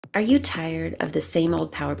Are you tired of the same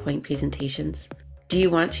old PowerPoint presentations? Do you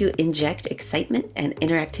want to inject excitement and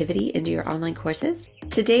interactivity into your online courses?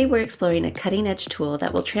 Today, we're exploring a cutting-edge tool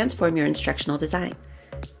that will transform your instructional design: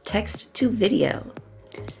 text to video.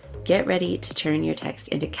 Get ready to turn your text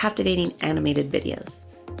into captivating animated videos.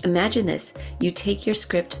 Imagine this: you take your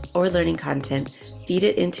script or learning content, feed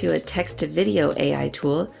it into a text-to-video AI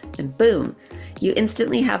tool, and boom! You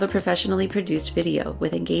instantly have a professionally produced video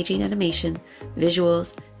with engaging animation,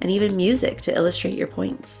 visuals, and even music to illustrate your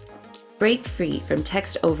points. Break free from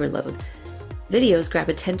text overload. Videos grab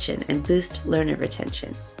attention and boost learner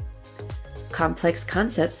retention. Complex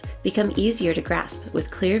concepts become easier to grasp with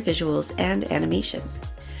clear visuals and animation.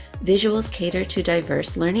 Visuals cater to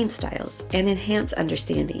diverse learning styles and enhance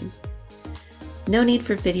understanding. No need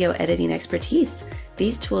for video editing expertise.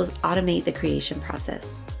 These tools automate the creation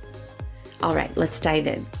process. All right, let's dive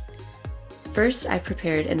in. First, I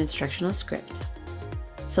prepared an instructional script.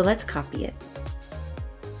 So let's copy it.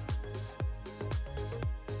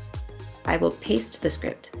 I will paste the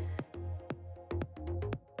script.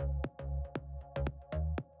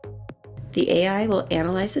 The AI will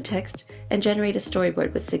analyze the text and generate a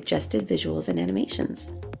storyboard with suggested visuals and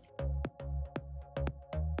animations.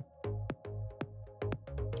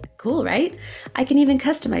 Cool, right? I can even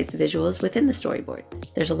customize the visuals within the storyboard.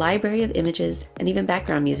 There's a library of images and even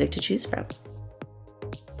background music to choose from.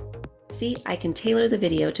 See, I can tailor the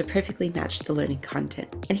video to perfectly match the learning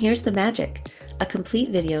content. And here's the magic: a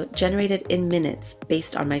complete video generated in minutes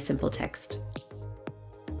based on my simple text.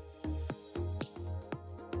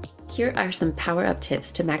 Here are some power-up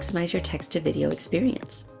tips to maximize your text-to-video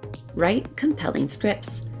experience. Write compelling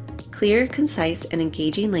scripts. Clear, concise, and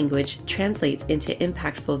engaging language translates into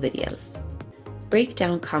impactful videos. Break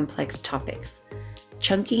down complex topics.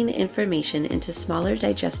 Chunking information into smaller,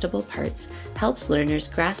 digestible parts helps learners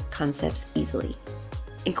grasp concepts easily.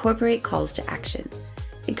 Incorporate calls to action.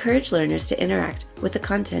 Encourage learners to interact with the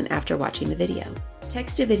content after watching the video.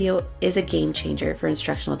 Text-to-video is a game changer for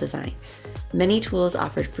instructional design. Many tools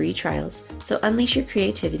offer free trials, so unleash your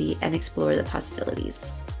creativity and explore the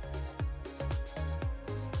possibilities.